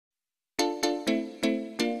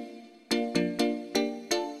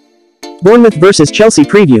Bournemouth vs Chelsea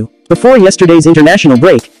preview. Before yesterday's international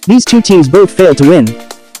break, these two teams both failed to win.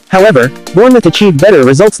 However, Bournemouth achieved better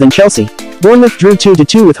results than Chelsea. Bournemouth drew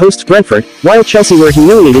 2-2 with hosts Brentford, while Chelsea were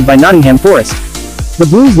humiliated by Nottingham Forest. The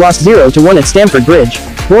Blues lost 0-1 at Stamford Bridge.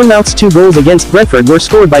 Bournemouth's 2 goals against Brentford were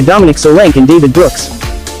scored by Dominic Solanke and David Brooks.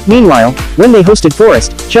 Meanwhile, when they hosted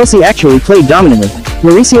Forest, Chelsea actually played dominantly.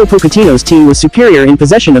 Mauricio Pochettino's team was superior in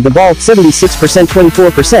possession of the ball 76%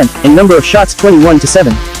 24% and number of shots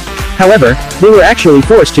 21-7. However, they were actually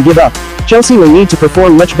forced to give up. Chelsea will need to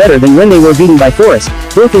perform much better than when they were beaten by Forest,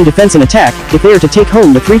 both in defense and attack, if they are to take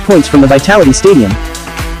home the 3 points from the Vitality Stadium.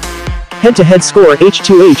 Head-to-head score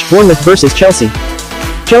H2H Bournemouth vs Chelsea.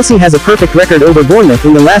 Chelsea has a perfect record over Bournemouth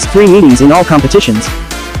in the last 3 meetings in all competitions.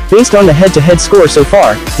 Based on the head-to-head score so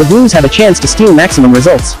far, the Blues have a chance to steal maximum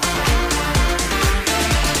results.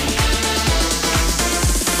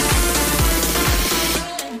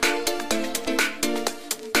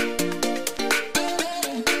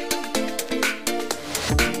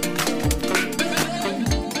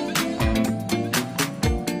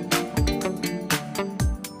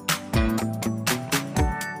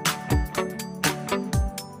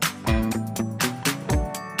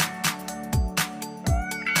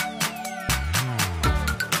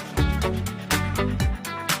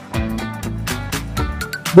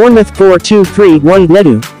 Bournemouth 4-2-3-1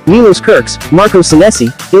 Nedu, Milos Kirks, Marco Senesi,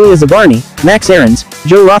 Ilya Zabarny, Max Aarons,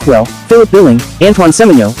 Joe Rothwell, Philip Billing, Antoine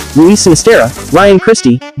Semenyo, Luis Sinistera, Ryan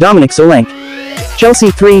Christie, Dominic Solanke. Chelsea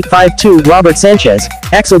 3-5-2 Robert Sanchez,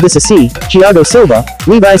 Axel Disasi, Thiago Silva,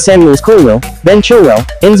 Levi Samuels Colwill, Ben Chilwell,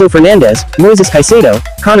 Enzo Fernandez, Moises Caicedo,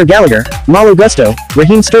 Conor Gallagher, Malo Gusto,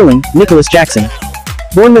 Raheem Sterling, Nicholas Jackson.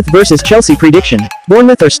 Bournemouth vs Chelsea prediction.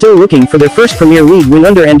 Bournemouth are still looking for their first Premier League win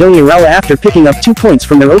under Andoni Iraola after picking up 2 points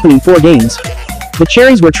from their opening 4 games. The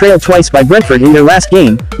Cherries were trailed twice by Brentford in their last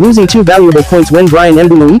game, losing 2 valuable points when Brian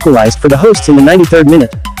Mbeumo equalized for the hosts in the 93rd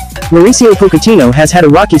minute. Mauricio Pochettino has had a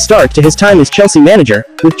rocky start to his time as Chelsea manager,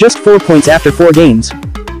 with just 4 points after 4 games.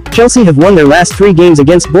 Chelsea have won their last 3 games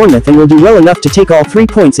against Bournemouth and will do well enough to take all 3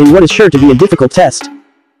 points in what is sure to be a difficult test.